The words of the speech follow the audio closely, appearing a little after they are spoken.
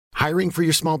Hiring for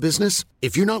your small business?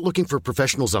 If you're not looking for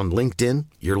professionals on LinkedIn,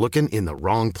 you're looking in the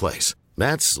wrong place.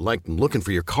 That's like looking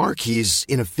for your car keys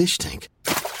in a fish tank.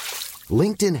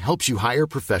 LinkedIn helps you hire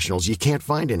professionals you can't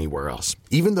find anywhere else,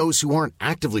 even those who aren't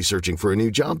actively searching for a new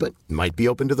job but might be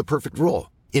open to the perfect role.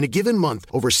 In a given month,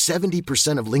 over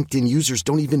 70% of LinkedIn users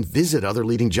don't even visit other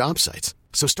leading job sites.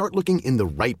 So start looking in the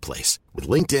right place. With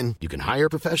LinkedIn, you can hire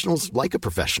professionals like a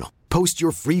professional. Post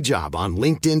your free job on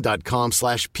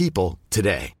linkedin.com/people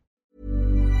today.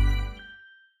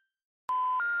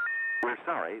 We're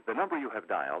sorry, the number you have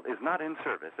dialed is not in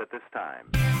service at this time.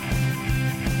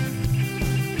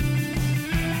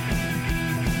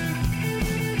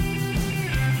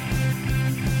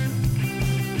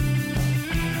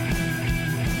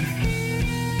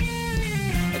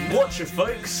 Watcher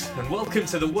folks, and welcome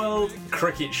to the World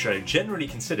Cricket Show, generally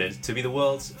considered to be the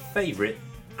world's favourite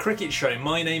cricket show.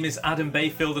 My name is Adam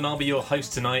Bayfield and I'll be your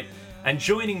host tonight, and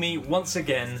joining me once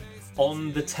again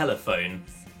on the telephone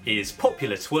is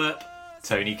popular twerp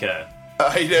Tony Kerr.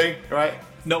 How you doing? Right?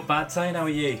 Not bad, Tony, how are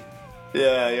you?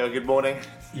 Yeah, good morning.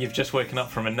 You've just woken up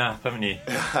from a nap, haven't you?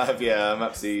 Yeah, I'm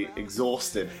absolutely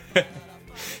exhausted.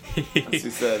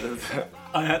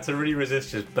 I had to really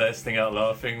resist just bursting out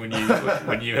laughing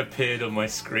when you appeared on my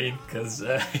screen, because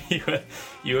you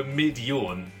were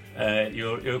mid-yawn.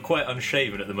 You're quite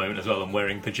unshaven at the moment as well, and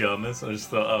wearing pyjamas. I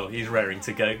just thought, oh, he's raring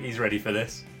to go. He's ready for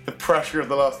this. The pressure of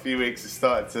the last few weeks has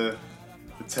started to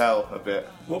tell a bit.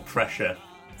 What pressure?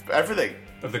 Everything.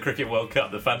 Of the Cricket World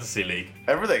Cup, the Fantasy League?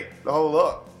 Everything. The whole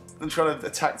lot. I'm trying to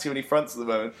attack too many fronts at the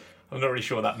moment. I'm not really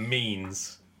sure what that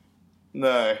means.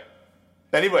 No.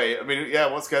 Anyway, I mean, yeah,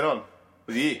 what's going on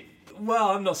with you? Well,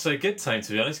 I'm not so good, Tony,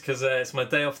 to be honest, because it's my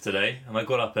day off today, and I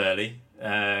got up early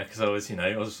because I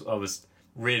was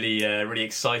really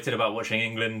excited about watching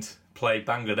England play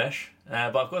Bangladesh.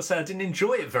 But I've got to say, I didn't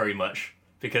enjoy it very much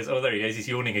because there he goes, he's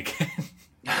yawning again.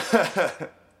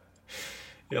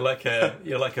 You're like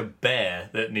a bear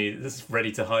that's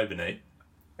ready to hibernate.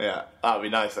 Yeah, that'd be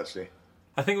nice actually.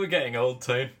 I think we're getting old,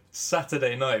 Tone.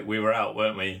 Saturday night we were out,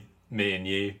 weren't we? Me and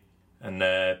you. And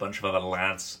a bunch of other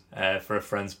lads for a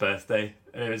friend's birthday.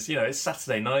 And it was, it's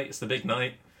Saturday night, it's the big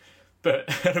night.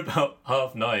 But at about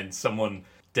 9:30, someone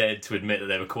dared to admit that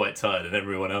they were quite tired, and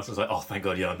everyone else was like, oh, thank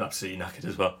God, yeah, I'm absolutely knackered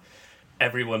as well.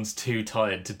 Everyone's too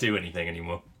tired to do anything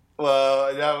anymore.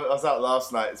 Well, yeah, I was out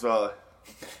last night as well.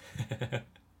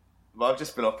 But I've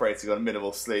just been operating on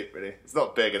minimal sleep, really. It's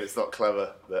not big and it's not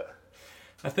clever, but...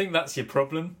 I think that's your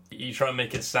problem. You try and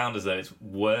make it sound as though it's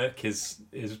work is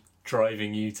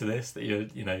driving you to this, that you're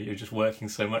just working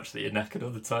so much that you're knackered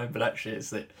all the time, but actually it's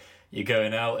that you're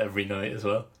going out every night as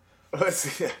well.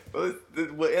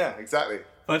 Yeah, exactly.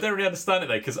 I don't really understand it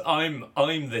though, because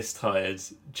I'm this tired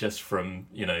just from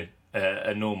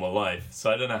a normal life,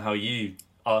 so I don't know how you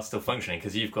are still functioning,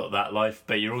 because you've got that life,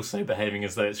 but you're also behaving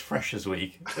as though it's Freshers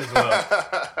Week as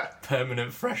well.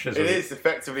 Permanent Freshers Week. It is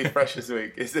effectively Freshers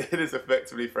Week. It is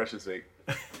effectively Freshers Week.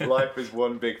 Life is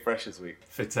one big Freshers Week.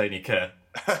 For Tony Kerr.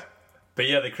 But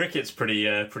yeah, the cricket's pretty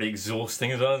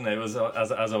exhausting as well, isn't it? It was,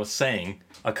 as I was saying,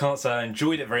 I can't say I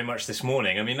enjoyed it very much this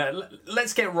morning. I mean,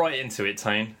 let's get right into it,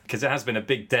 Tane, because it has been a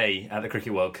big day at the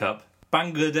Cricket World Cup.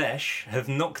 Bangladesh have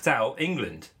knocked out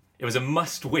England. It was a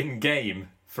must-win game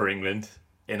for England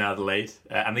in Adelaide,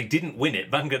 and they didn't win it.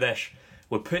 Bangladesh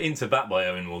were put into bat by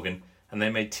Owen Morgan, and they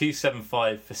made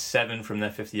 275 for 7 from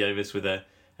their 50 overs with an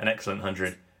excellent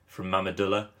 100 from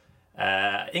Mahmudullah.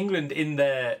 England, in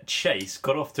their chase,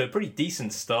 got off to a pretty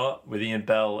decent start with Ian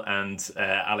Bell and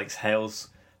Alex Hales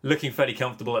looking fairly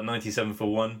comfortable at 97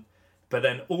 for 1. But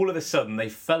then all of a sudden they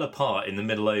fell apart in the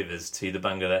middle overs to the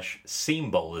Bangladesh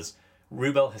seam bowlers.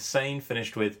 Rubel Hussain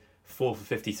finished with 4 for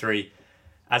 53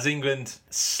 as England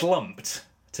slumped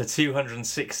to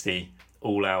 260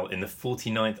 all out in the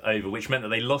 49th over, which meant that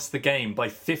they lost the game by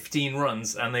 15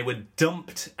 runs and they were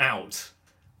dumped out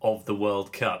of the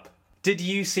World Cup. Did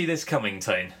you see this coming,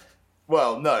 Tane?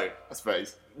 Well, no, I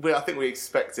suppose. I think we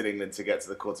expected England to get to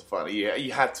the quarterfinal.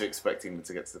 You had to expect England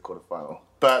to get to the quarterfinal.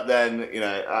 But then,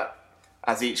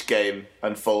 as each game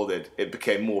unfolded, it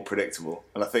became more predictable.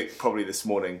 And I think probably this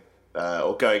morning,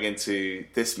 or going into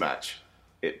this match,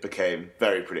 it became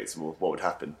very predictable what would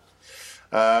happen.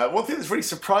 One thing that's really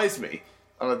surprised me,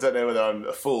 and I don't know whether I'm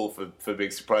a fool for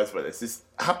being surprised by this, is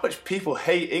how much people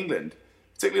hate England,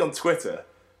 particularly on Twitter.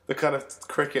 The kind of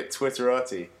cricket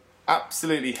Twitterati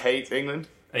absolutely hate England.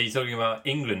 Are you talking about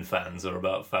England fans or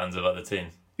about fans of other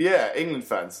teams? Yeah, England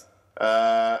fans.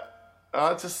 I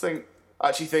actually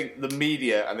think the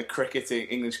media and the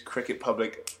English cricket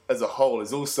public as a whole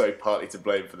is also partly to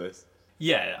blame for this.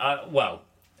 Yeah,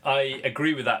 I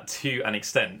agree with that to an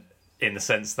extent, in the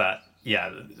sense that yeah,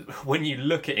 when you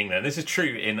look at England, this is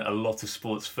true in a lot of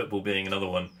sports, football being another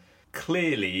one.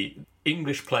 Clearly,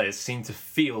 English players seem to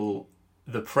feel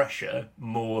the pressure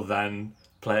more than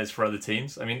players for other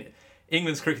teams. I mean,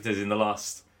 England's cricketers in the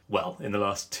last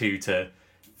 2 to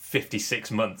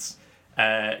 56 months,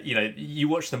 you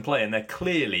watch them play and they're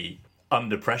clearly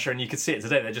under pressure, and you can see it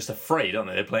today. They're just afraid, aren't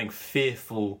they? They're playing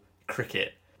fearful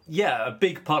cricket. Yeah, a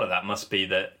big part of that must be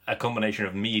that a combination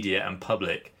of media and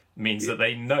public means that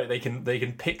they know they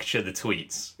can picture the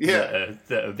tweets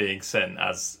that are being sent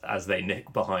as they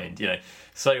nick behind.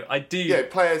 So I do. Yeah,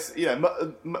 players.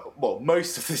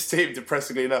 Most of this team,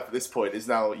 depressingly enough, at this point, is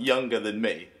now younger than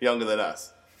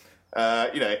us.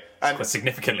 And quite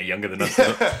significantly younger than us.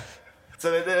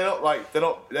 So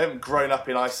they haven't grown up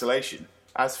in isolation.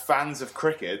 As fans of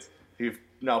cricket, who've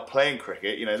now playing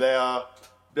cricket,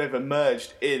 they've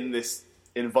emerged in this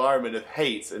environment of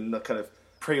hate and the kind of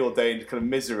preordained kind of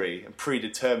misery and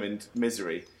predetermined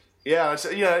misery. Yeah,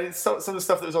 some of the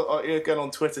stuff that was going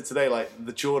on Twitter today, like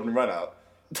the Jordan run-out.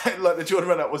 Like the Jordan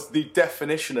run-out was the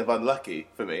definition of unlucky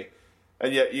for me.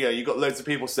 And yet, you got loads of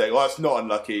people saying, "Oh, it's not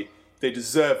unlucky. They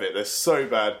deserve it. They're so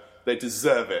bad. They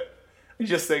deserve it." You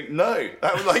just think, no,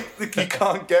 you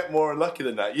can't get more unlucky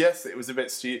than that. Yes, it was a bit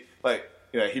stupid.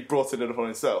 He brought it upon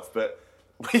himself, but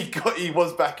he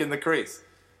was back in the crease.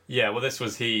 Yeah, well,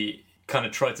 he kind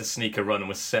of tried to sneak a run and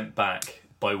was sent back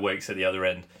by Wakes at the other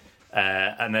end.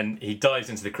 And then he dives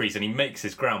into the crease and he makes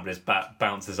his ground, but his bat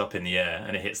bounces up in the air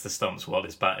and it hits the stumps while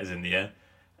his bat is in the air.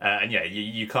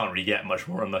 You can't really get much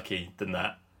more unlucky than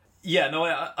that. Yeah, no,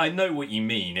 I know what you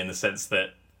mean in the sense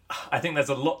that I think there's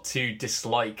a lot to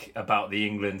dislike about the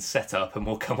England setup, and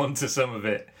we'll come on to some of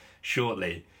it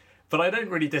shortly. But I don't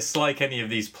really dislike any of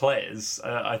these players.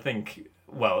 I think,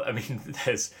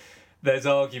 there's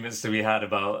arguments to be had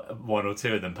about one or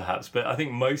two of them perhaps, but I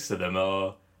think most of them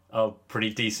are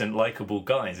pretty decent, likeable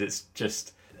guys. It's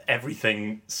just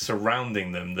everything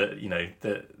surrounding them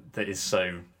that is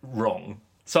so wrong.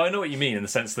 So I know what you mean in the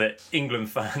sense that England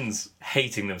fans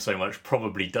hating them so much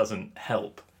probably doesn't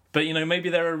help. But, maybe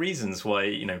there are reasons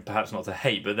why, perhaps not to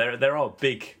hate, but there are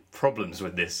big problems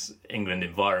with this England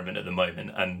environment at the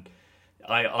moment. And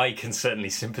I can certainly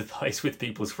sympathise with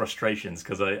people's frustrations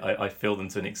because I feel them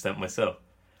to an extent myself.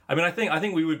 I mean, I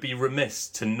think we would be remiss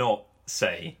to not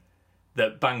say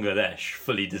that Bangladesh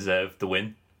fully deserved the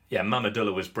win. Yeah,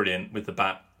 Mahmudullah was brilliant with the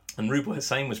bat, and Rubal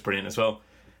Hussain was brilliant as well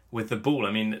with the ball.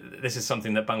 I mean, this is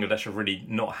something that Bangladesh have really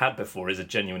not had before, is a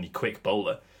genuinely quick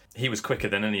bowler. He was quicker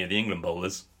than any of the England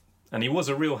bowlers. And he was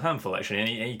a real handful, actually. And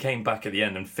he came back at the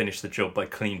end and finished the job by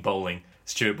clean bowling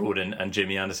Stuart Broad and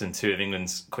Jimmy Anderson, two of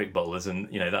England's quick bowlers. And,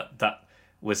 that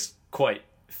was quite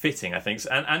fitting, I think.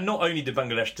 And not only did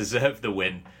Bangladesh deserve the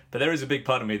win, but there is a big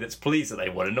part of me that's pleased that they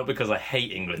won. And not because I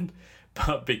hate England,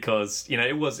 but because,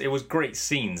 it was great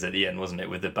scenes at the end, wasn't it,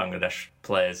 with the Bangladesh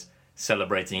players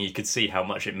celebrating. You could see how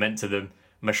much it meant to them.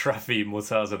 Mashrafi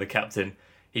Mortaza, the captain,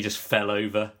 he just fell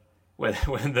over when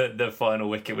the final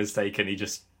wicket was taken. He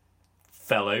just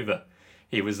fell over.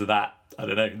 He was that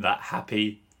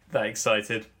happy, that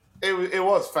excited. It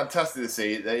was fantastic to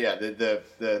see.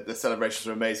 The celebrations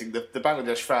were amazing. The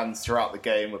Bangladesh fans throughout the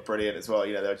game were brilliant as well.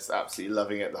 They were just absolutely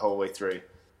loving it the whole way through.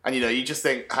 And you just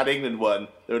think, had England won,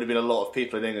 there would have been a lot of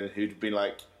people in England who'd been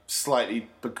slightly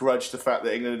begrudged the fact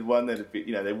that England had won.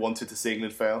 They wanted to see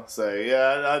England fail. So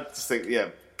I just think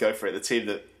go for it. The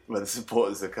team where the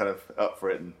supporters are kind of up for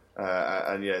it, and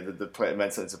the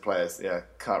immense sense of players,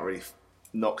 can't really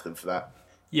knock them for that.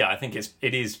 Yeah, I think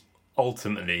it is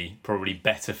ultimately probably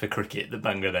better for cricket that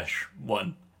Bangladesh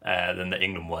won than that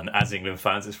England won. As England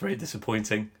fans, it's very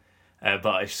disappointing. But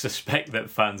I suspect that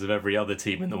fans of every other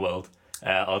team in the world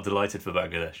are delighted for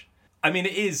Bangladesh. I mean,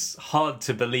 it is hard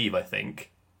to believe, I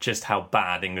think, just how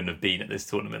bad England have been at this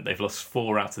tournament. They've lost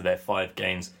 4 out of their 5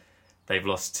 games. They've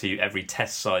lost to every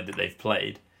test side that they've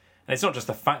played. And it's not just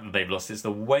the fact that they've lost, it's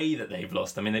the way that they've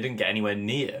lost. I mean, they didn't get anywhere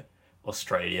near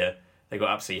Australia. They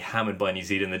got absolutely hammered by New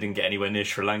Zealand. They didn't get anywhere near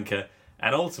Sri Lanka.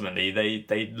 And ultimately,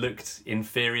 they looked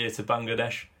inferior to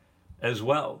Bangladesh as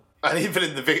well. And even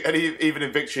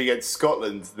in victory against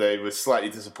Scotland, they were slightly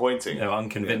disappointing. They were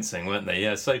unconvincing, weren't they?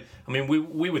 Yeah. So, I mean,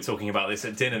 we were talking about this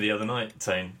at dinner the other night,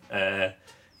 Tane. That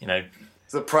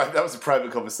was a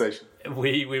private conversation.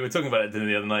 We were talking about it at dinner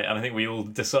the other night, and I think we all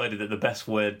decided that the best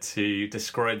word to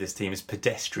describe this team is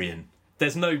pedestrian.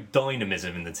 There's no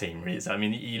dynamism in the team, really. I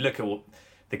mean, you look at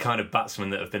the kind of batsmen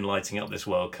that have been lighting up this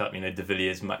World Cup, De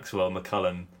Villiers, Maxwell,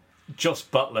 McCullum. Jos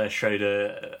Buttler showed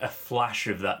a flash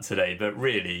of that today, but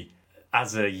really,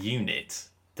 as a unit,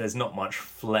 there's not much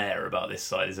flair about this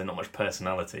side. There's not much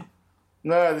personality.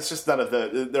 No, there's just none of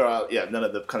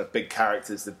the kind of big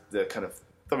characters, the kind of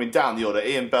I mean, down the order,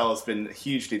 Ian Bell's been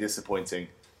hugely disappointing.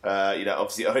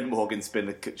 Obviously Owen Morgan's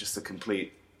been just a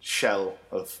complete shell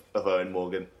of Owen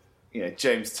Morgan.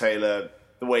 James Taylor,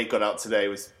 the way he got out today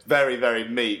was very, very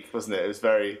meek, wasn't it? It was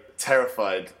very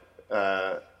terrified.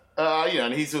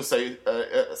 And he's also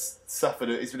suffered.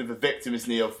 He's been a victim,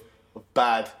 isn't he, of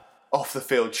bad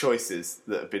off-the-field choices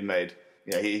that have been made.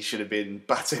 He should have been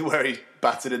batting where he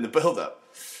batted in the build-up.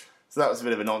 So that was a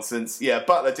bit of a nonsense. Yeah,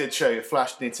 Butler did show it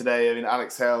flashed me today. I mean,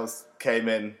 Alex Hales came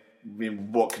in. I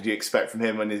mean, what could you expect from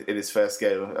him in his first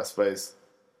game, I suppose?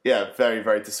 Yeah, very,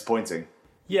 very disappointing.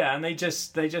 Yeah, and they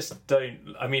just don't.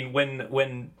 I mean,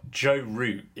 when Joe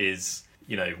Root is,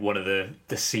 one of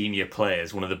the senior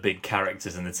players, one of the big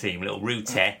characters in the team, little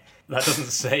Rooty, that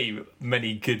doesn't say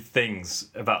many good things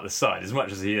about the side, as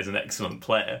much as he is an excellent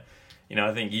player.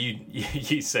 I think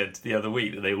you said the other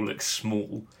week that they all look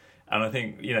small, and I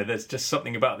think there's just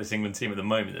something about this England team at the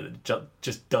moment that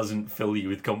just doesn't fill you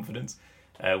with confidence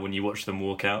when you watch them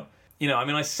walk out.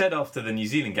 I said after the New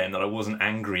Zealand game that I wasn't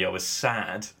angry, I was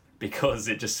sad, because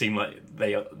it just seemed like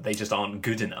they just aren't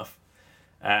good enough.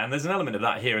 And there's an element of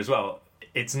that here as well.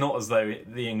 It's not as though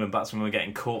the England batsmen were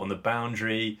getting caught on the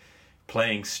boundary,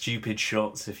 playing stupid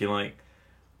shots, if you like.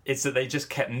 It's that they just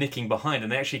kept nicking behind,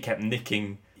 and they actually kept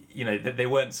nicking. They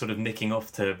weren't sort of nicking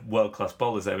off to world-class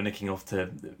bowlers. They were nicking off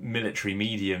to military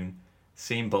medium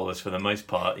seam bowlers for the most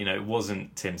part. It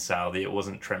wasn't Tim Southee, it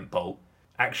wasn't Trent Boult.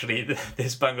 Actually,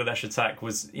 this Bangladesh attack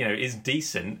is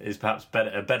decent, is perhaps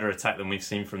a better attack than we've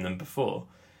seen from them before,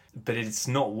 but it's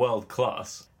not world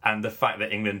class. And the fact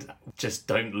that England just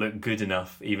don't look good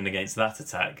enough even against that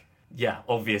attack,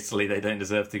 obviously they don't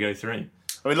deserve to go through.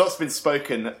 I mean, lots has been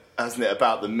spoken, hasn't it,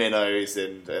 about the minnows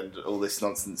and all this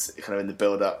nonsense kind of in the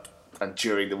build-up and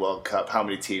during the World Cup, how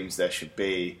many teams there should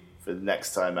be for the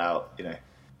next time out,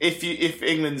 If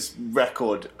England's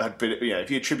record had been, if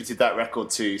you attributed that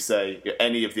record to, say,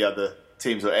 any of the other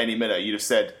teams or any minnow, you'd have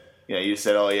said,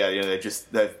 oh yeah,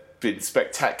 they've been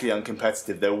spectacularly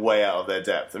uncompetitive. They're way out of their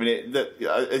depth. I mean,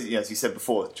 as you said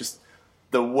before, just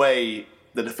the way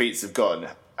the defeats have gone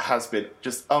has been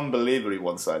just unbelievably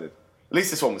one-sided. At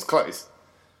least this one was close.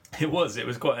 It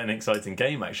was quite an exciting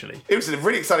game, actually. It was a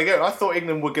really exciting game. I thought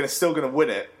England were still going to win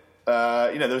it.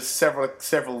 There was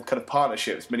several kind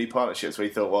of mini partnerships where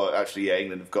you thought, well, actually,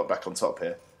 England have got back on top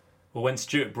here. Well, when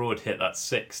Stuart Broad hit that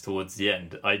 6 towards the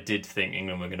end, I did think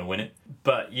England were going to win it.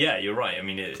 But yeah, you're right. I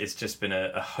mean, it's just been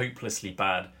a hopelessly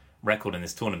bad record in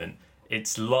this tournament.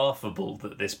 It's laughable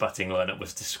that this batting lineup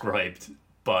was described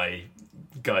by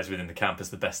guys within the camp as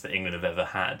the best that England have ever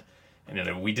had.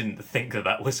 And we didn't think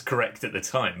that was correct at the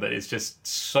time, but it's just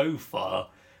so far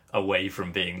away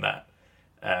from being that.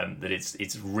 That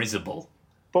it's risible.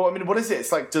 But I mean, what is it?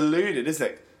 It's like deluded,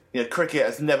 isn't it? Cricket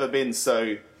has never been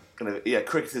so kind of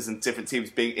cricketers and different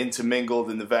teams being intermingled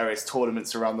in the various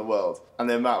tournaments around the world, and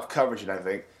the amount of coverage and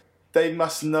everything. They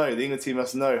must know, the England team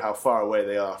must know how far away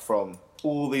they are from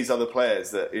all these other players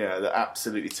that they're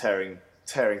absolutely tearing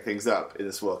things up in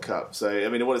this World Cup. So I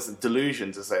mean, what is the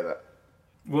delusion to say that?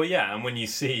 Well, yeah, and when you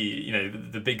see,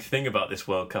 the big thing about this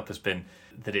World Cup has been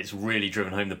that it's really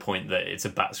driven home the point that it's a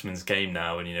batsman's game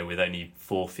now, and, with only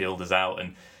 4 fielders out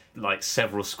and,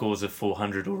 several scores of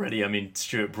 400 already. I mean,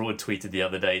 Stuart Broad tweeted the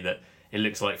other day that it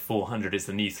looks like 400 is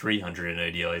the new 300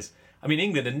 in ODIs. I mean,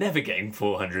 England are never getting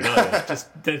 400 either.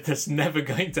 That's never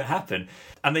going to happen.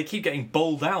 And they keep getting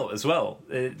bowled out as well.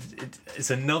 It's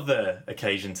another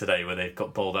occasion today where they've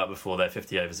got bowled out before their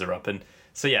 50 overs are up. And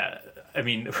so, yeah, I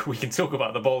mean, we can talk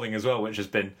about the bowling as well, which has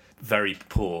been very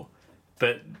poor.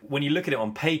 But when you look at it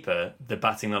on paper, the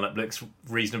batting lineup looks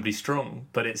reasonably strong,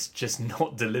 but it's just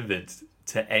not delivered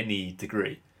to any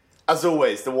degree. As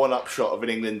always, the one upshot of an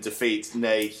England defeat,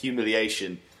 nay,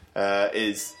 humiliation,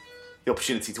 is the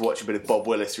opportunity to watch a bit of Bob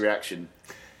Willis reaction.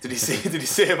 Did you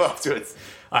see him afterwards?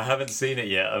 I haven't seen it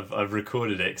yet. I've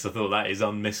recorded it because I thought that is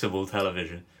unmissable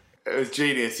television. It was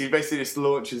genius. He basically just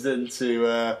launches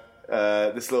into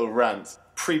this little rant,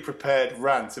 pre-prepared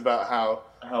rant about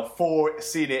how 4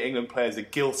 senior England players are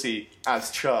guilty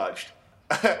as charged.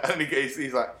 And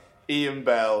he's like, Ian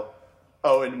Bell,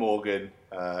 Owen Morgan,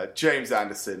 James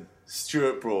Anderson,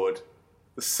 Stuart Broad.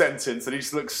 The sentence, and he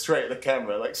just looks straight at the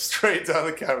camera, straight down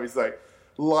the camera. He's like,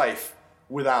 life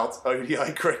without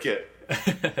ODI cricket.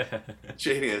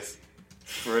 Genius.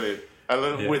 Brilliant. A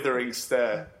little withering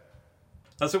stare.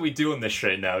 That's what we do on this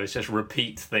show now, is just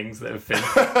repeat things that have been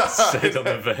said on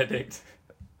the verdict.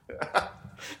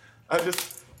 And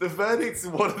just, the verdict's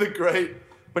one of the great,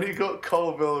 when you've got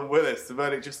Colville and Willis, the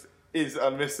verdict just is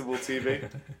unmissable TV.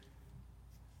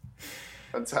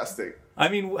 Fantastic. I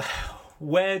mean,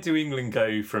 where do England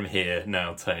go from here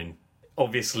now, Tone?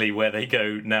 obviously where they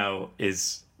go now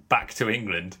is back to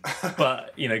England.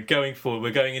 But, going forward,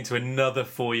 we're going into another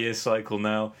 4-year cycle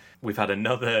now. We've had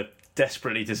another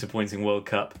desperately disappointing World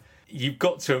Cup. You've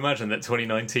got to imagine that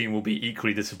 2019 will be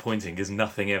equally disappointing because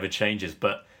nothing ever changes.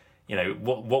 But,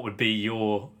 what would be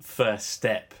your first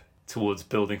step towards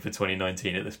building for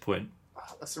 2019 at this point?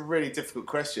 That's a really difficult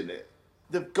question.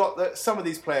 Some of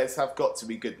these players have got to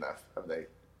be good enough, have they?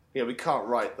 We can't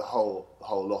write the whole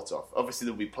lot off. Obviously,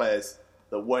 there'll be players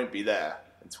that won't be there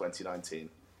in 2019,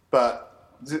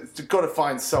 but you've got to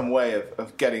find some way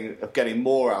of getting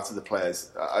more out of the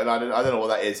players, and I don't know what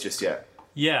that is just yet.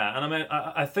 Yeah, and I mean,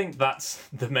 I think that's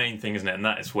the main thing, isn't it? And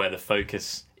that is where the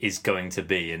focus is going to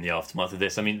be in the aftermath of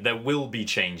this. I mean, there will be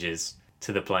changes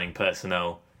to the playing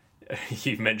personnel.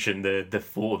 You've mentioned the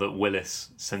 4 that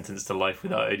Willis sentenced to life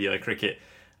without ODI cricket,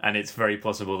 and it's very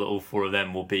possible that all 4 of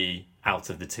them will be out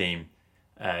of the team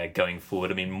going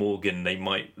forward. I mean, Morgan, they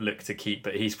might look to keep,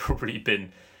 but he's probably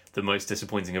been the most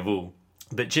disappointing of all.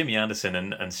 But Jimmy Anderson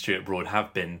and Stuart Broad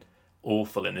have been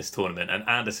awful in this tournament, and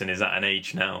Anderson is at an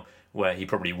age now where he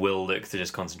probably will look to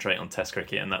just concentrate on Test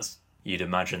cricket, and that's, you'd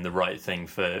imagine, the right thing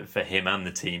for him and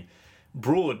the team.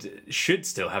 Broad should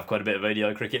still have quite a bit of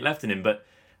ODI cricket left in him, but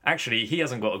actually he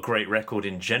hasn't got a great record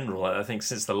in general. I think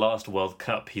since the last World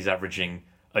Cup he's averaging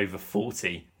over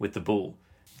 40 with the ball,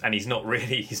 and he's not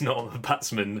a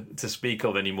batsman to speak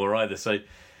of anymore either, so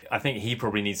I think he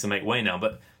probably needs to make way now.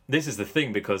 But this is the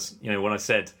thing, because when I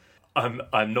said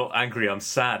I'm not angry, I'm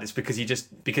sad, it's because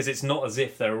it's not as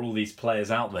if there are all these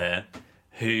players out there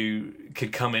who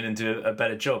could come in and do a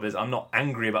better job. I'm not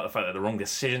angry about the fact that the wrong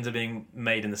decisions are being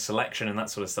made in the selection and that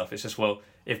sort of stuff. It's just, well,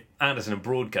 if Anderson and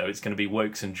Broad go, it's going to be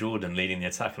Woakes and Jordan leading the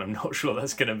attack, and I'm not sure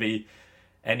that's going to be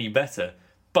any better.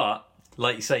 But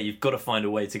like you say, you've got to find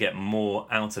a way to get more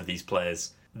out of these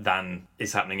players than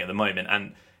is happening at the moment,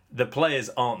 and the players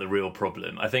aren't the real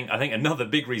problem. I think another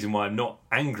big reason why I'm not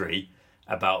angry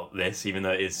about this, even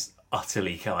though it is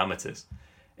utterly calamitous,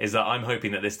 is that I'm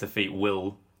hoping that this defeat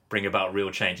will bring about real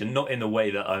change, and not in the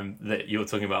way that you're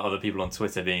talking about other people on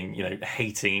Twitter being,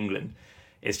 hating England.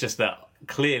 It's just that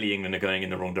clearly England are going in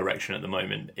the wrong direction at the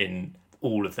moment in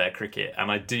all of their cricket, and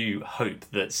I do hope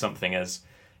that something as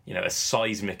as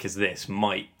seismic as this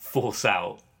might force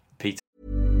out Peter.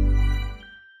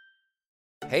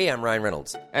 Hey, I'm Ryan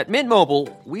Reynolds. At Mint Mobile,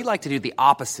 we like to do the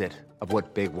opposite of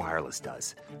what Big Wireless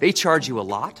does. They charge you a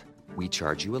lot, we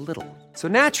charge you a little. So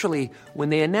naturally, when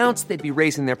they announced they'd be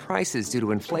raising their prices due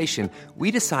to inflation,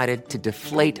 we decided to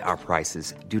deflate our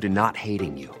prices due to not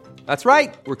hating you. That's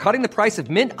right. We're cutting the price of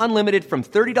Mint Unlimited from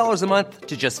 $30 a month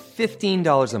to just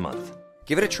 $15 a month.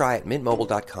 Give it a try at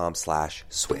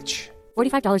mintmobile.com/switch.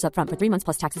 $45 up front for 3 months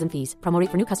plus taxes and fees. Promo rate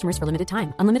for new customers for limited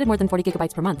time. Unlimited more than 40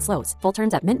 gigabytes per month slows. Full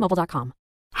terms at mintmobile.com.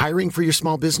 Hiring for your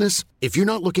small business? If you're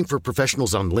not looking for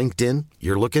professionals on LinkedIn,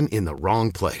 you're looking in the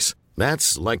wrong place.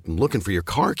 That's like looking for your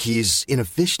car keys in a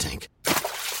fish tank.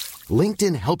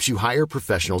 LinkedIn helps you hire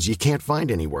professionals you can't find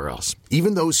anywhere else,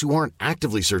 even those who aren't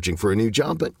actively searching for a new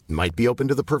job but might be open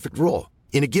to the perfect role.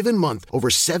 In a given month, over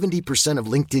 70% of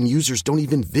LinkedIn users don't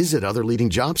even visit other leading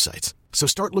job sites. So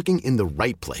start looking in the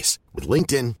right place. With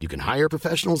LinkedIn, you can hire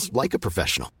professionals like a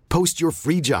professional. Post your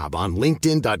free job on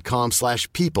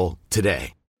linkedin.com/people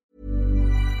today.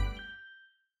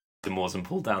 Moores and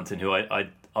Paul Downton, who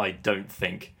I don't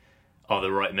think are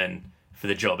the right men for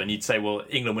the job. And you'd say, well,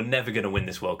 England were never going to win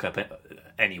this World Cup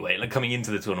anyway. Like, coming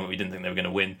into the tournament, we didn't think they were going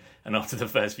to win. And after the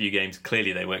first few games,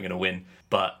 clearly they weren't going to win.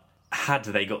 But had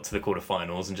they got to the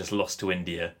quarterfinals and just lost to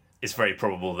India, it's very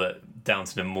probable that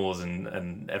Downton and Moores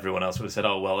and everyone else would have said,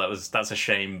 oh, well, that's a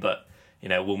shame, but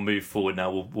we'll move forward now,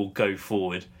 we'll go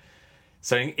forward.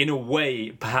 So in a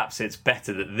way, perhaps it's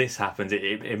better that this happens.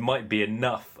 It might be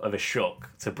enough of a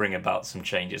shock to bring about some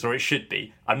changes, or it should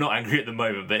be. I'm not angry at the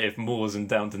moment, but if Moores and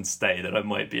Downton stay, then I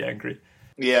might be angry.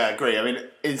 Yeah, I agree. I mean,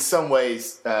 in some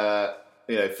ways, for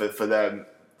them,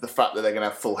 the fact that they're going to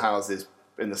have full houses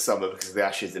in the summer because of the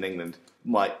Ashes in England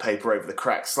might paper over the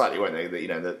cracks slightly, won't they?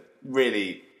 That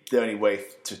really the only way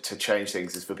to change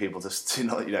things is for people to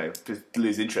not, to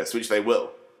lose interest, which they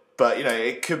will. But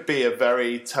it could be a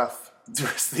very tough the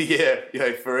rest of the year,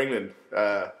 for England.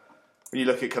 When you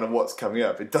look at kind of what's coming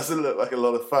up, it doesn't look like a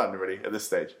lot of fun, really, at this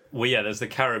stage. Well, yeah, there's the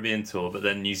Caribbean tour, but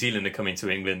then New Zealand are coming to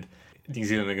England. New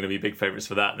Zealand are going to be big favourites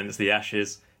for that. Then it's the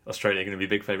Ashes. Australia are going to be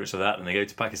big favourites for that. And they go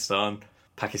to Pakistan.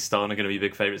 Pakistan are going to be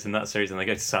big favourites in that series. And they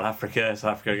go to South Africa.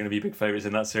 South Africa are going to be big favourites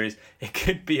in that series. It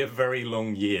could be a very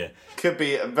long year. Could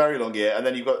be a very long year. And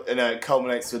then you've got, it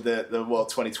culminates with the World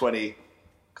 2020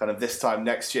 kind of this time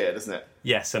next year, doesn't it?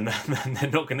 Yes, and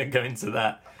they're not going to go into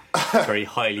that very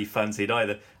highly fancied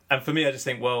either. And for me, I just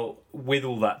think, well, with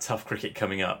all that tough cricket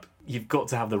coming up, you've got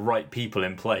to have the right people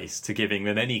in place to give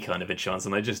England any kind of a chance,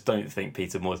 and I just don't think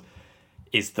Peter Moores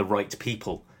is the right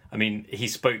people. I mean, he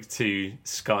spoke to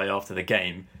Sky after the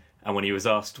game, and when he was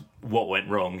asked what went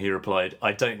wrong, he replied,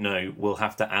 "I don't know, we'll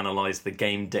have to analyse the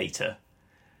game data."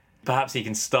 Perhaps he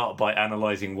can start by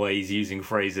analysing why he's using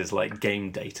phrases like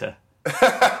game data.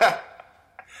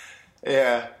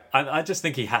 Yeah. I just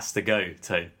think he has to go,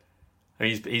 Tone. I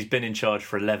mean, he's been in charge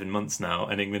for 11 months now,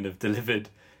 and England have delivered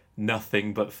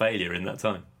nothing but failure in that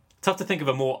time. Tough to think of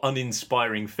a more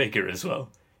uninspiring figure as well.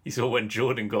 You saw when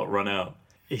Jordan got run out,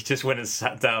 he just went and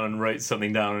sat down and wrote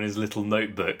something down on his little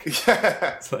notebook.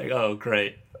 Yeah. It's like, oh,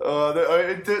 great. Oh,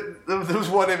 there was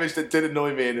one image that did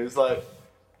annoy me, and it was like,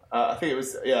 I think it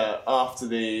was after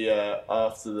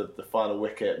the final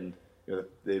wicket, and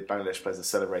the Bangladesh players are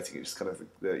celebrating. It just kind of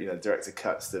the director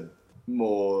cuts to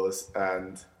Moores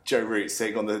and Joe Root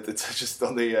sitting on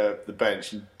the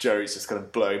bench, and Joe Root's just kind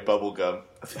of blowing bubble gum.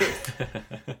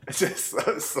 It's just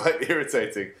slightly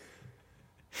irritating.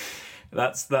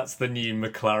 That's the new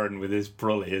McLaren with his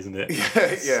brolly, isn't it?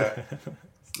 Yeah.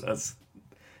 That's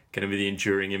going to be the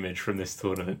enduring image from this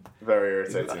tournament. Very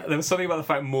irritating. There was something about the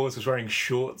fact Moores was wearing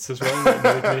shorts as well that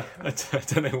annoyed me. I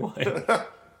don't know why.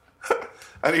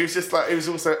 And he was just like, he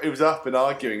was up and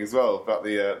arguing as well about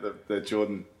the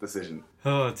Jordan decision.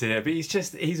 Oh dear, but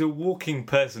he's a walking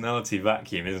personality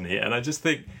vacuum, isn't he? And I just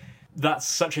think that's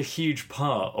such a huge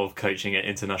part of coaching at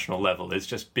international level, is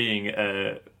just being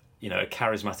a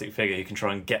charismatic figure who can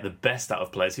try and get the best out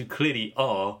of players who clearly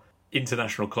are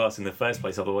international class in the first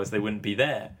place, otherwise they wouldn't be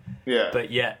there. Yeah.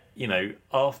 But yet,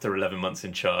 after 11 months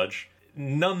in charge,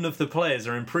 none of the players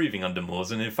are improving under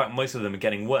Moores, and in fact most of them are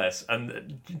getting worse,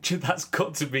 and that's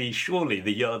got to be surely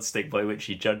the yardstick by which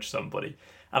you judge somebody.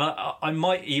 And I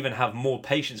might even have more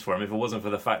patience for him if it wasn't for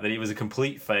the fact that he was a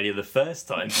complete failure the first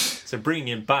time. So bringing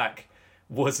him back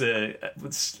was at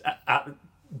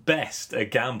best a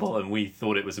gamble, and we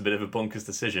thought it was a bit of a bonkers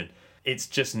decision. It's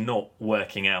just not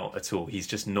working out at all. He's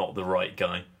just not the right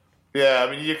guy. Yeah,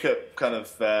 I mean, you look at kind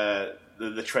of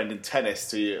the trend in tennis,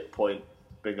 to your point,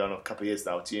 been going on a couple of years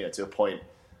now, to appoint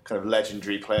kind of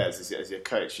legendary players as your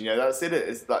coach. That's it.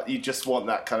 It's like you just want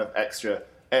that kind of extra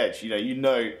edge.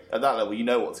 At that level, you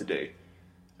know what to do.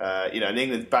 And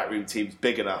England's backroom team's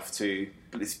big enough to,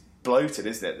 but it's bloated,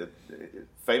 isn't it?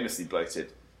 Famously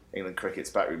bloated England cricket's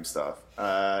backroom staff.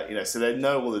 So they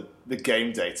know all the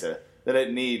game data. They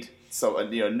don't need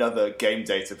another game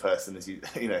data person at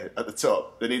the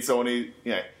top. They need someone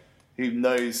who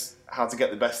knows how to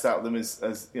get the best out of them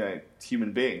as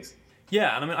human beings.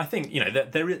 Yeah, and I mean, I think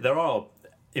there are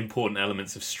important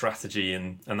elements of strategy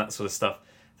and that sort of stuff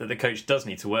that the coach does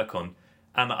need to work on.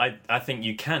 And I think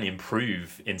you can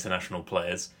improve international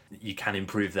players. You can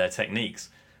improve their techniques.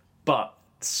 But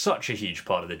such a huge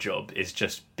part of the job is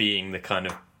just being the kind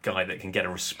of guy that can get a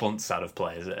response out of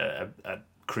players at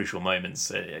crucial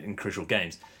moments, in crucial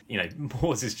games.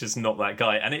 Moores is just not that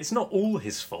guy. And it's not all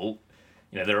his fault.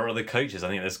 There are other coaches. I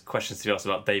think there's questions to be asked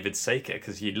about David Saker,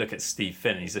 because you look at Steve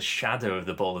Finn, he's a shadow of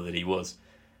the bowler that he was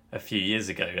a few years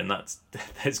ago, and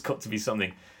there's got to be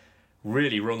something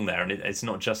really wrong there. And it's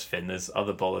not just Finn, there's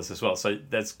other bowlers as well. So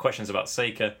there's questions about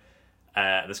Saker,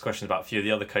 there's questions about a few of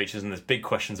the other coaches, and there's big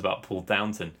questions about Paul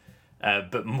Downton.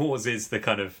 But Moores is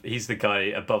he's the guy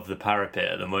above the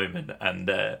parapet at the moment, and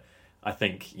I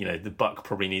think the buck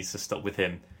probably needs to stop with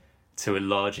him to a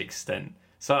large extent.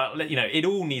 So, it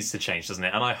all needs to change, doesn't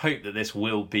it? And I hope that this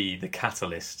will be the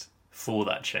catalyst for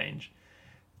that change.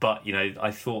 But, I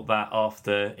thought that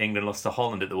after England lost to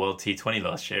Holland at the World T20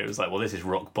 last year, it was like, well, this is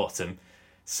rock bottom.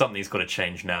 Something's got to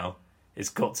change now. It's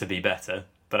got to be better.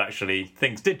 But actually,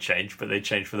 things did change, but they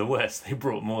changed for the worse. They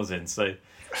brought Moores in. So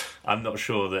I'm not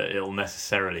sure that it'll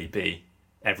necessarily be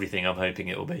everything I'm hoping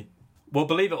it will be. Well,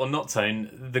 believe it or not,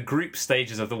 Tone, the group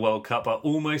stages of the World Cup are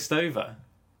almost over.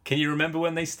 Can you remember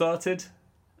when they started?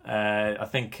 I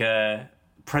think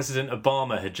President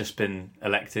Obama had just been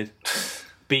elected.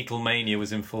 Beatlemania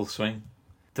was in full swing.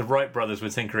 The Wright brothers were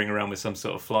tinkering around with some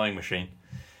sort of flying machine.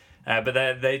 But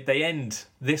they end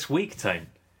this week, Tone.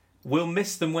 We'll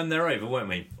miss them when they're over, won't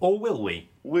we? Or will we?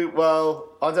 Well,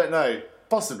 I don't know.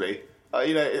 Possibly.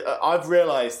 I've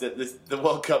realised that the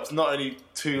World Cup's not only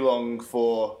too long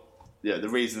for the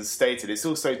reasons stated, it's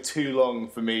also too long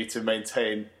for me to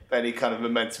maintain any kind of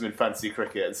momentum in fantasy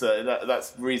cricket, and so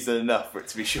that's reason enough for it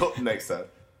to be shortened next time.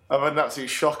 I've had an absolute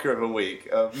shocker of a week.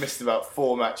 I've missed about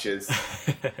 4 matches.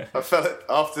 I fell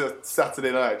after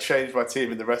Saturday night. I changed my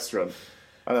team in the restaurant,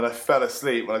 and then I fell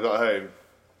asleep when I got home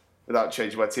without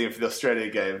changing my team for the Australia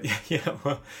game. Yeah,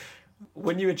 well,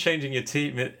 when you were changing your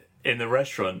team in the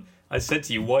restaurant, I said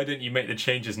to you, why don't you make the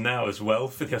changes now as well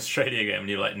for the Australia game? And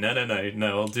you're like,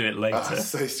 no, I'll do it later. Oh,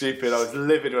 so stupid. I was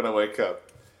livid when I woke up.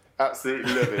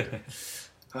 Absolutely livid.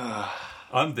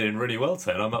 I'm doing really well,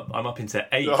 Tone. I'm up into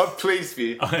 8th. No, I'm pleased for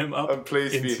you. I'm up I'm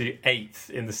pleased for into you. 8th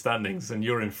in the standings, and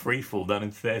you're in freefall down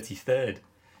in 33rd.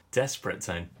 Desperate,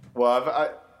 Tone.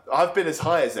 Well, I've been as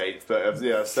high as 8th, but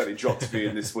I've certainly dropped a few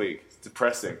in this week. It's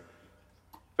depressing.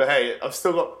 But hey, I've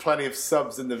still got plenty of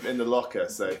subs in the locker,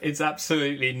 so... It's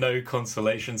absolutely no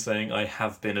consolation saying I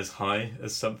have been as high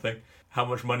as something. How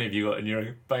much money have you got in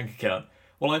your bank account?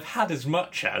 Well, I've had as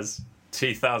much as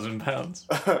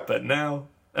 £2,000, but now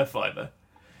a fiver.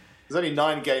 There's only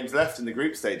 9 games left in the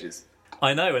group stages.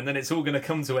 I know, and then it's all going to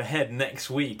come to a head next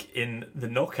week in the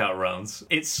knockout rounds.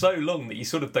 It's so long that you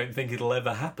sort of don't think it'll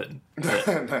ever happen.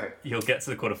 No. You'll get to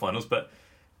the quarterfinals, but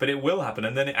it will happen,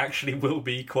 and then it actually will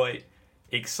be quite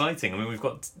exciting. I mean,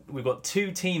 we've got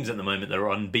 2 teams at the moment that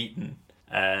are unbeaten.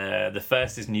 The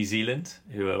first is New Zealand,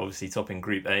 who are obviously top in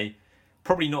Group A.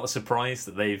 Probably not a surprise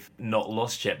that they've not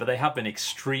lost yet, but they have been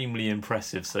extremely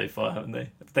impressive so far, haven't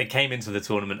they? They came into the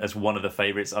tournament as one of the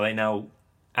favourites. Are they now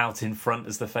out in front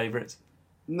as the favourites?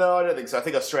 No, I don't think so. I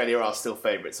think Australia are still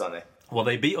favourites, aren't they? Well,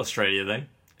 they beat Australia, though,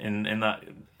 in that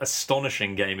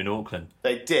astonishing game in Auckland.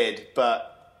 They did,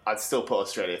 but I'd still put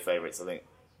Australia favourites, I think.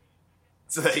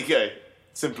 So there you go.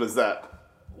 Simple as that.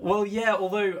 Well, yeah,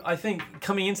 although I think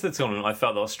coming into the tournament, I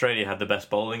felt that Australia had the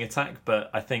best bowling attack, but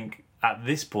I think at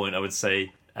this point I would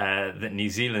say that New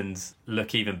Zealand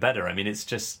look even better. I mean, it's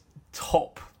just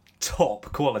top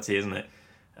quality, isn't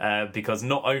it? Because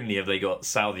not only have they got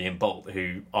Southee and Bolt,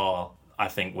 who are, I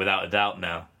think, without a doubt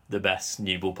now, the best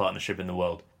new ball partnership in the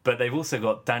world, but they've also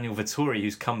got Daniel Vettori,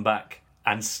 who's come back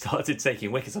and started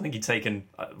taking wickets. I think he'd taken,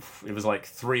 it was like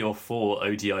 3 or 4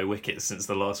 ODI wickets since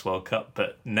the last World Cup,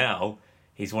 but now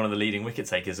he's one of the leading wicket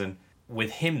takers, and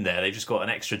with him there, they've just got an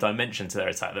extra dimension to their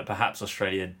attack that perhaps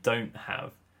Australia don't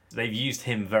have. They've used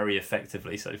him very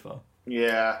effectively so far.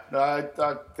 Yeah, no, I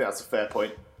think that's a fair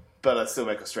point. But I'd still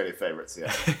make Australia favourites,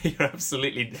 yeah. You're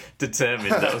absolutely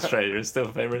determined that Australia is still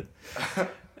favourite.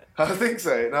 I think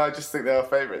so. No, I just think they are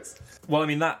favourites. Well, I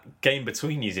mean, that game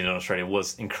between New Zealand and Australia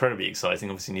was incredibly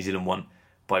exciting. Obviously, New Zealand won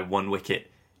by 1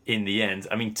 wicket in the end.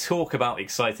 I mean, talk about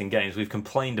exciting games. We've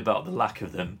complained about the lack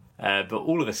of them. But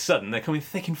all of a sudden, they're coming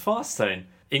thick and fast, Tone.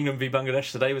 England v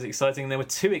Bangladesh today was exciting, and there were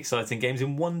 2 exciting games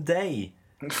in one day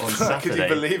on Saturday. Could you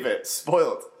believe it?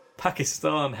 Spoiled.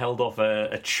 Pakistan held off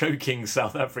a choking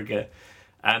South Africa,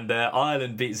 and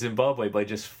Ireland beat Zimbabwe by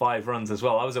just 5 runs as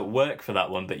well. I was at work for that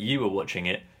one, but you were watching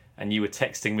it, and you were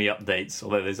texting me updates,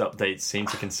 although those updates seem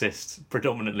to consist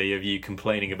predominantly of you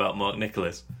complaining about Mark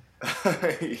Nicholas.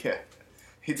 Yeah,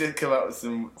 he did come out with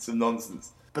some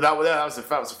nonsense. But that was a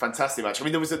fantastic match. I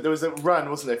mean, there was a run,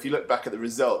 wasn't there? If you look back at the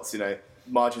results,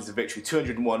 margins of victory: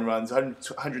 201 runs,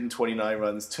 129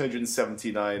 runs,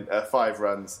 279, 5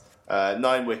 runs,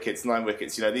 9 wickets.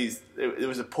 It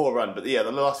was a poor run, but yeah,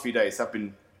 the last few days have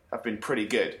been pretty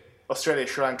good. Australia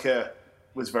Sri Lanka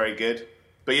was very good,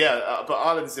 but yeah, but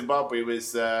Ireland Zimbabwe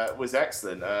was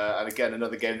excellent, and again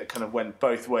another game that kind of went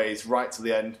both ways right to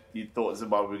the end. You thought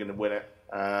Zimbabwe were going to win it.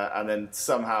 And then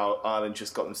somehow Ireland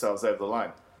just got themselves over the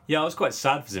line. Yeah, I was quite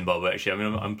sad for Zimbabwe, actually. I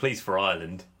mean, I'm pleased for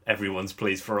Ireland. Everyone's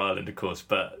pleased for Ireland, of course,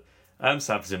 but I'm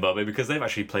sad for Zimbabwe because they've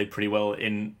actually played pretty well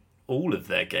in all of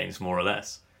their games, more or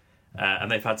less.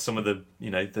 And they've had some of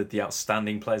the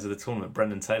outstanding players of the tournament.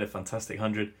 Brendan Taylor, fantastic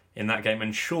 100 in that game.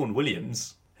 And Sean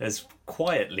Williams has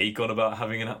quietly gone about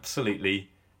having an absolutely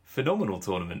phenomenal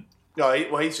tournament. No,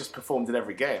 he's just performed in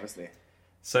every game, hasn't he?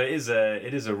 So it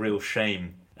is a real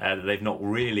shame that they've not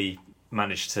really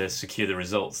managed to secure the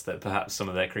results that perhaps some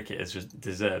of their cricketers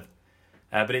deserve.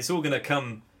 But it's all going to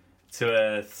come to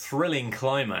a thrilling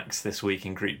climax this week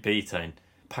in Group B, Tone.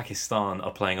 Pakistan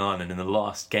are playing Ireland in the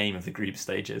last game of the group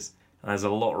stages. And there's a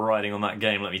lot riding on that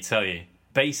game, let me tell you.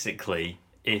 Basically,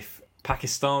 if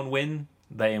Pakistan win,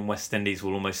 they and West Indies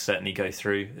will almost certainly go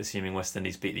through, assuming West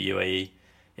Indies beat the UAE.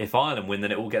 If Ireland win,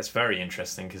 then it all gets very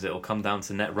interesting because it will come down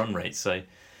to net run rate. So,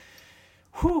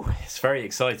 it's very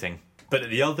exciting. But at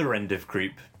the other end of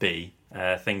Group B,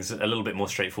 things are a little bit more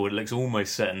straightforward. It looks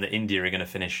almost certain that India are going to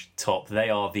finish top. They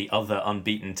are the other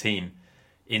unbeaten team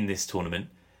in this tournament.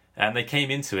 And they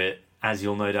came into it, as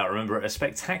you'll no doubt remember, at a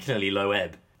spectacularly low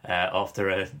ebb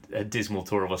after a dismal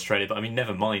tour of Australia. But I mean,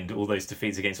 never mind all those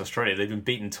defeats against Australia. They've been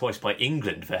beaten twice by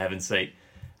England, for heaven's sake.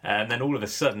 And then all of a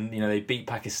sudden, they beat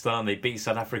Pakistan, they beat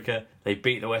South Africa, they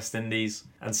beat the West Indies,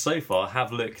 and so far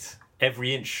have looked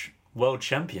every inch world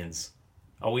champions.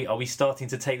 Are we starting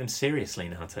to take them seriously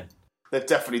now, Tim? They've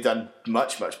definitely done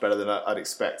much, much better than I'd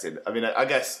expected. I mean, I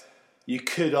guess you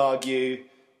could argue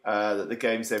that the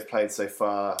games they've played so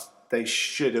far they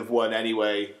should have won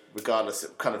anyway, regardless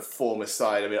of kind of form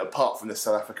aside. I mean, apart from the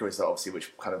South Africa result, obviously,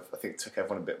 which kind of, I think, took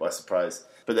everyone a bit by surprise.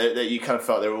 But you kind of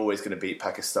felt they were always going to beat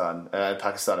Pakistan. And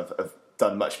Pakistan have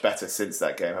done much better since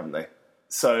that game, haven't they?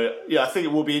 So, yeah, I think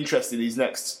it will be interesting. These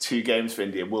next 2 games for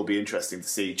India will be interesting to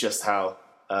see just how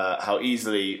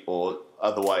easily or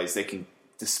otherwise they can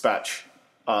dispatch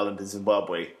Ireland and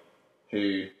Zimbabwe,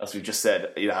 who, as we've just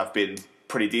said, have been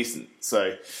pretty decent.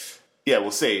 So, yeah,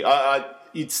 we'll see.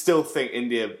 You'd still think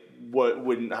India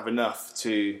wouldn't have enough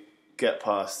to get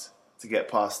past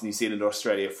New Zealand or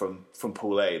Australia from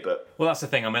Pool A. But that's the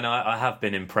thing. I mean, I have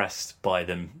been impressed by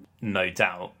them, no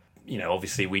doubt.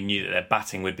 Obviously we knew that their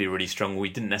batting would be really strong. We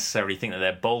didn't necessarily think that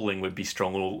their bowling would be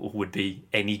strong or would be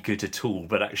any good at all.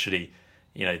 But actually,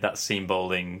 that seam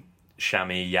bowling,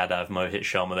 Shami, Yadav, Mohit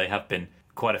Sharma, they have been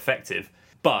quite effective.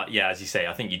 But yeah, as you say,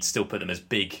 I think you'd still put them as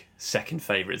big second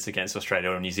favourites against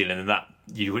Australia or New Zealand, and that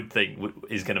you would think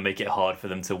is going to make it hard for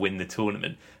them to win the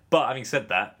tournament. But having said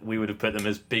that, we would have put them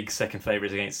as big second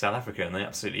favourites against South Africa, and they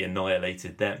absolutely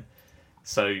annihilated them.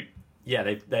 So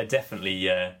yeah, they're definitely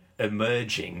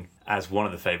emerging as one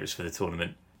of the favourites for the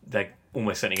tournament. They're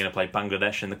almost certainly going to play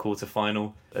Bangladesh in the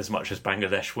quarter-final. As much as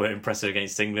Bangladesh were impressive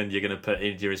against England, you're going to put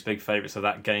India as big favourites, so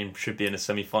that game should be in a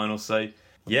semi-final. So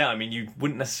yeah, I mean, you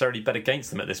wouldn't necessarily bet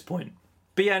against them at this point.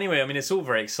 But yeah, anyway, I mean, it's all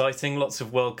very exciting. Lots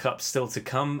of World Cups still to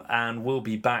come, and we'll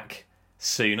be back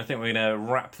soon. I think we're going to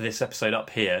wrap this episode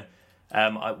up here.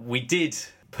 We did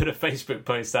put a Facebook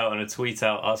post out and a tweet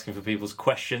out asking for people's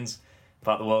questions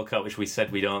about the World Cup, which we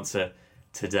said we'd answer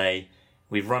today.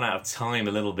 We've run out of time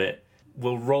a little bit.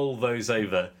 We'll roll those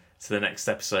over to the next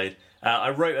episode.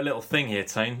 I wrote a little thing here,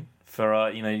 Tone, for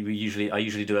I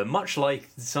usually do a much like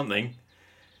something.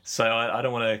 So I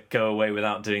don't want to go away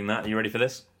without doing that. Are you ready for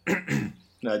this?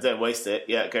 No, don't waste it.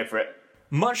 Yeah, go for it.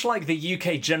 Much like the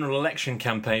UK general election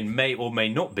campaign may or may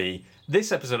not be,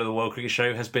 this episode of the World Cricket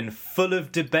Show has been full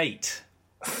of debate.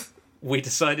 We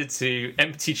decided to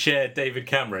empty chair David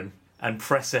Cameron and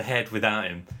press ahead without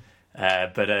him.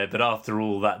 But after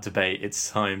all that debate, it's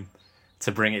time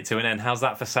to bring it to an end. How's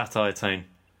that for satire, Tone?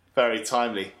 Very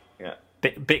timely, yeah.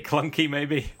 Bit clunky,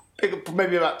 maybe?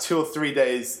 Maybe about 2 or 3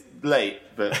 days late,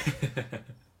 but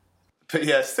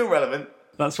yeah, still relevant.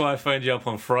 That's why I phoned you up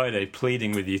on Friday,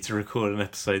 pleading with you to record an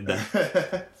episode then.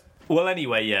 Well,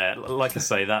 anyway, yeah, like I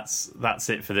say, that's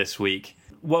it for this week.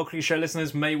 World Cricket Show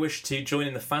listeners may wish to join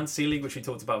in the Fantasy League, which we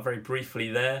talked about very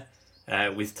briefly there,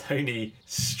 with Tony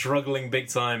struggling big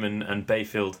time and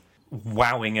Bayfield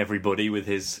wowing everybody with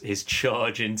his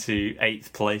charge into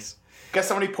 8th place. Guess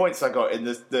how many points I got in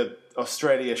the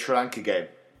Australia-Sri Lanka game?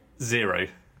 0.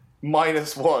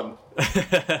 -1.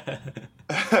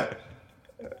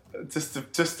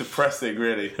 Just depressing,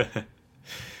 really.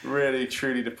 Really,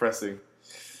 truly depressing.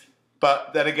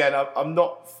 But then again, I'm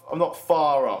not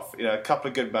far off. A couple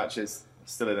of good matches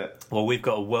still in it. Well, we've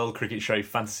got a World Cricket Show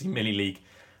Fantasy Mini League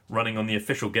running on the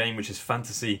official game, which is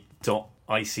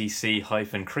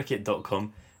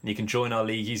fantasy.icc-cricket.com. And you can join our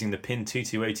league using the pin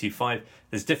 22025.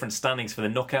 There's different standings for the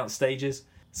knockout stages,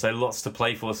 so lots to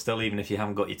play for still, even if you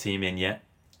haven't got your team in yet.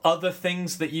 Other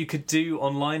things that you could do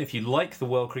online, if you like the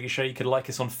World Cricket Show, you could like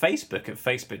us on Facebook at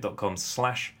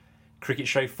facebook.com/Cricket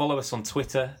Show. Follow us on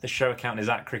Twitter. The show account is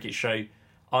 @Cricket Show.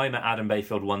 I'm at Adam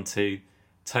Bayfield12.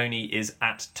 Tony is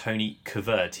at Tony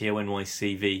Covert,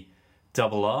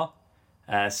 TonyCVRR.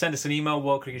 Send us an email,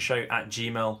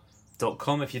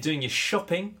 worldcricketshow@gmail.com. If you're doing your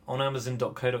shopping on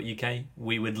amazon.co.uk,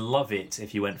 we would love it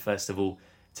if you went first of all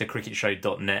to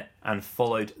cricketshow.net and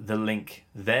followed the link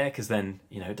there, because then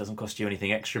it doesn't cost you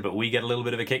anything extra, but we get a little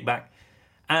bit of a kickback.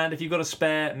 And if you've got a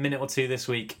spare minute or two this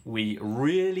week, we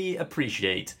really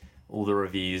appreciate all the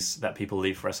reviews that people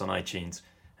leave for us on iTunes,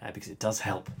 because it does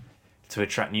help to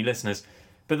attract new listeners.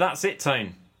 But that's it,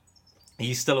 Tone. Are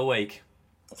you still awake?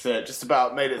 That's it, just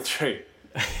about made it through.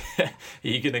 Are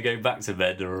you going to go back to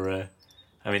bed, or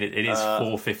it is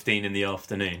 4:15 in the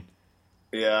afternoon.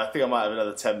 Yeah, I think I might have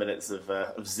another 10 minutes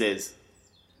of Ziz.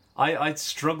 I'd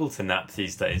struggle to nap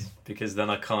these days, because then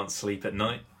I can't sleep at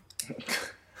night.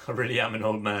 I really am an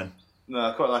old man. No,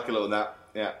 I quite like a little nap.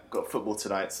 Yeah, got football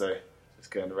tonight, so just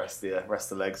going to rest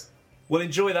the legs. Well,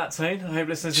 enjoy that, Tone. I hope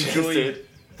listeners enjoy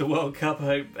the World Cup. I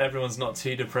hope everyone's not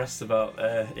too depressed about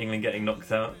England getting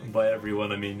knocked out. And by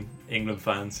everyone, I mean England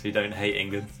fans who don't hate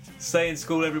England. Stay in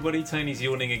school, everybody. Tony's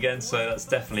yawning again, so that's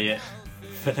definitely it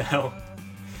for now.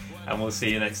 And we'll see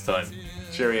you next time.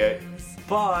 Cheerio.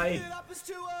 Bye.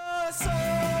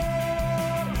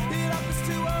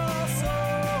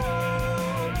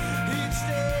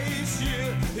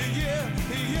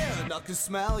 I can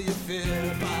smell your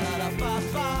fear.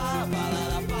 Ba-da-da-ba-ba,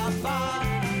 ba-da-da-ba-ba.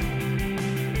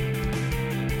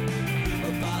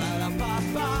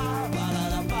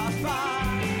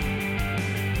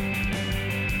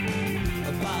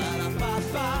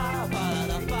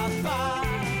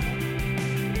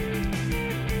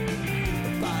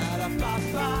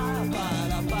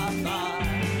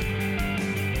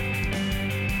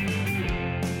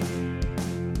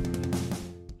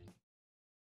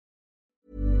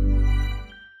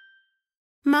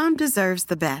 Mom deserves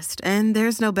the best, and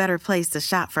there's no better place to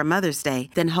shop for Mother's Day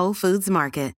than Whole Foods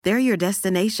Market. They're your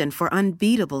destination for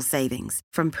unbeatable savings,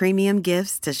 from premium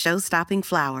gifts to show-stopping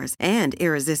flowers and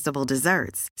irresistible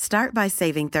desserts. Start by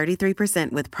saving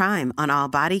 33% with Prime on all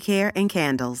body care and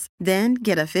candles. Then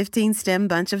get a 15-stem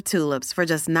bunch of tulips for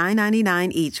just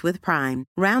 $9.99 each with Prime.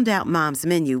 Round out Mom's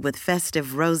menu with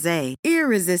festive rosé,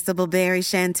 irresistible berry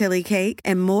chantilly cake,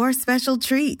 and more special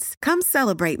treats. Come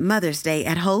celebrate Mother's Day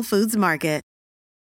at Whole Foods Market.